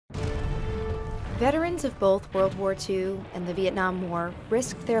Veterans of both World War II and the Vietnam War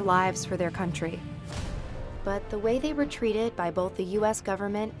risked their lives for their country. But the way they were treated by both the US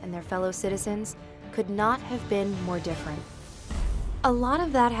government and their fellow citizens could not have been more different. A lot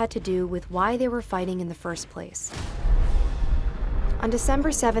of that had to do with why they were fighting in the first place. On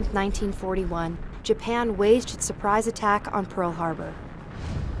December 7, 1941, Japan waged its surprise attack on Pearl Harbor.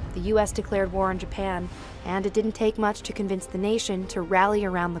 The US declared war on Japan, and it didn't take much to convince the nation to rally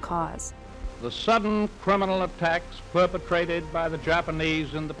around the cause. The sudden criminal attacks perpetrated by the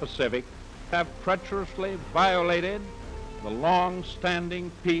Japanese in the Pacific have treacherously violated the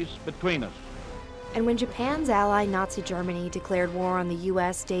long-standing peace between us. And when Japan's ally Nazi Germany declared war on the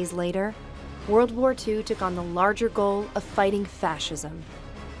US days later, World War II took on the larger goal of fighting fascism.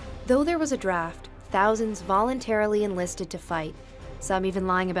 Though there was a draft, thousands voluntarily enlisted to fight, some even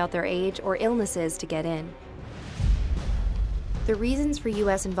lying about their age or illnesses to get in. The reasons for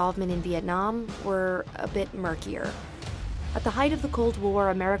US involvement in Vietnam were a bit murkier. At the height of the Cold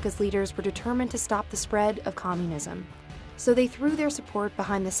War, America's leaders were determined to stop the spread of communism. So they threw their support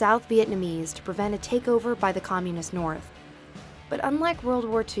behind the South Vietnamese to prevent a takeover by the Communist North. But unlike World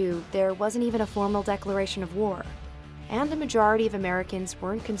War II, there wasn't even a formal declaration of war, and a majority of Americans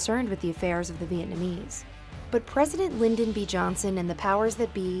weren't concerned with the affairs of the Vietnamese. But President Lyndon B. Johnson and the powers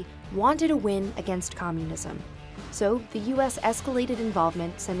that be wanted a win against communism. So the US escalated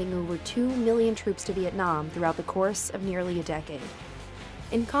involvement, sending over 2 million troops to Vietnam throughout the course of nearly a decade.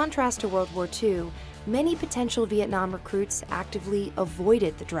 In contrast to World War II, many potential Vietnam recruits actively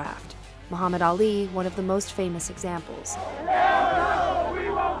avoided the draft. Muhammad Ali, one of the most famous examples. Hell no, we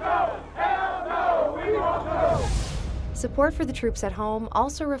won't go! Hell no, we won't go! Support for the troops at home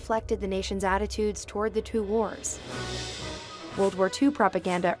also reflected the nation's attitudes toward the two wars. World War II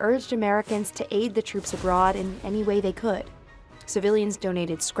propaganda urged Americans to aid the troops abroad in any way they could. Civilians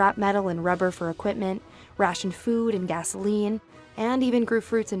donated scrap metal and rubber for equipment, rationed food and gasoline, and even grew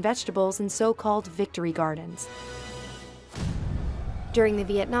fruits and vegetables in so-called victory gardens. During the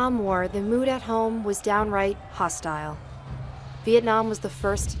Vietnam War, the mood at home was downright hostile. Vietnam was the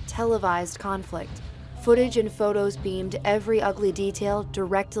first televised conflict. Footage and photos beamed every ugly detail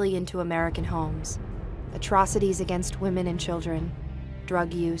directly into American homes. Atrocities against women and children,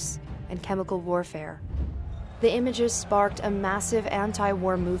 drug use, and chemical warfare. The images sparked a massive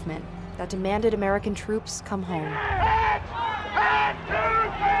anti-war movement that demanded American troops come home.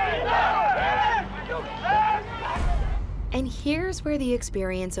 And here's where the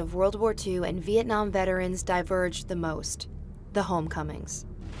experience of World War II and Vietnam veterans diverged the most: the homecomings.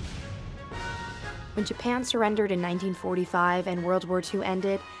 When Japan surrendered in 1945 and World War II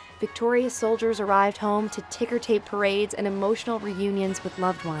ended, victorious soldiers arrived home to ticker-tape parades and emotional reunions with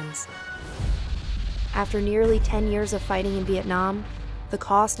loved ones. After nearly 10 years of fighting in Vietnam, the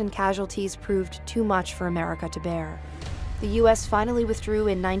cost and casualties proved too much for America to bear. The US finally withdrew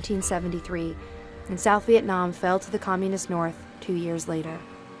in 1973, and South Vietnam fell to the Communist North 2 years later.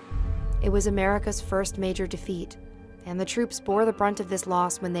 It was America's first major defeat, and the troops bore the brunt of this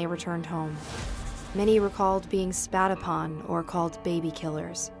loss when they returned home. Many recalled being spat upon or called baby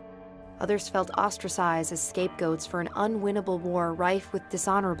killers. Others felt ostracized as scapegoats for an unwinnable war rife with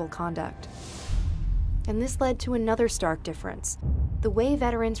dishonorable conduct. And this led to another stark difference: the way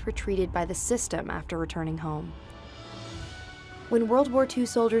veterans were treated by the system after returning home. When World War II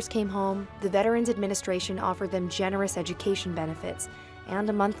soldiers came home, the Veterans Administration offered them generous education benefits and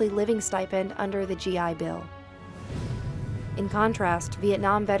a monthly living stipend under the GI Bill. In contrast,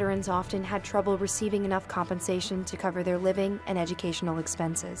 Vietnam veterans often had trouble receiving enough compensation to cover their living and educational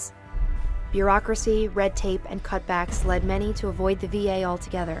expenses. Bureaucracy, red tape, and cutbacks led many to avoid the VA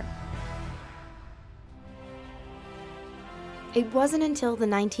altogether. It wasn't until the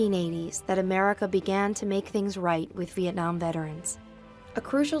 1980s that America began to make things right with Vietnam veterans. A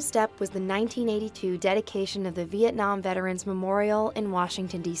crucial step was the 1982 dedication of the Vietnam Veterans Memorial in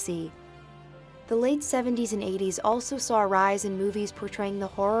Washington, D.C. The late 70s and 80s also saw a rise in movies portraying the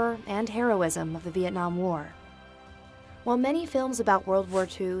horror and heroism of the Vietnam War. While many films about World War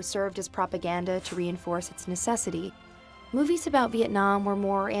II served as propaganda to reinforce its necessity, movies about Vietnam were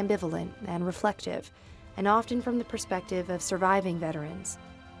more ambivalent and reflective, and often from the perspective of surviving veterans.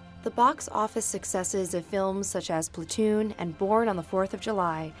 The box office successes of films such as Platoon and Born on the 4th of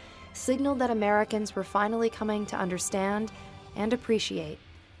July signaled that Americans were finally coming to understand and appreciate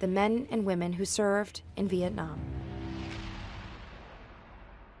the men and women who served in Vietnam.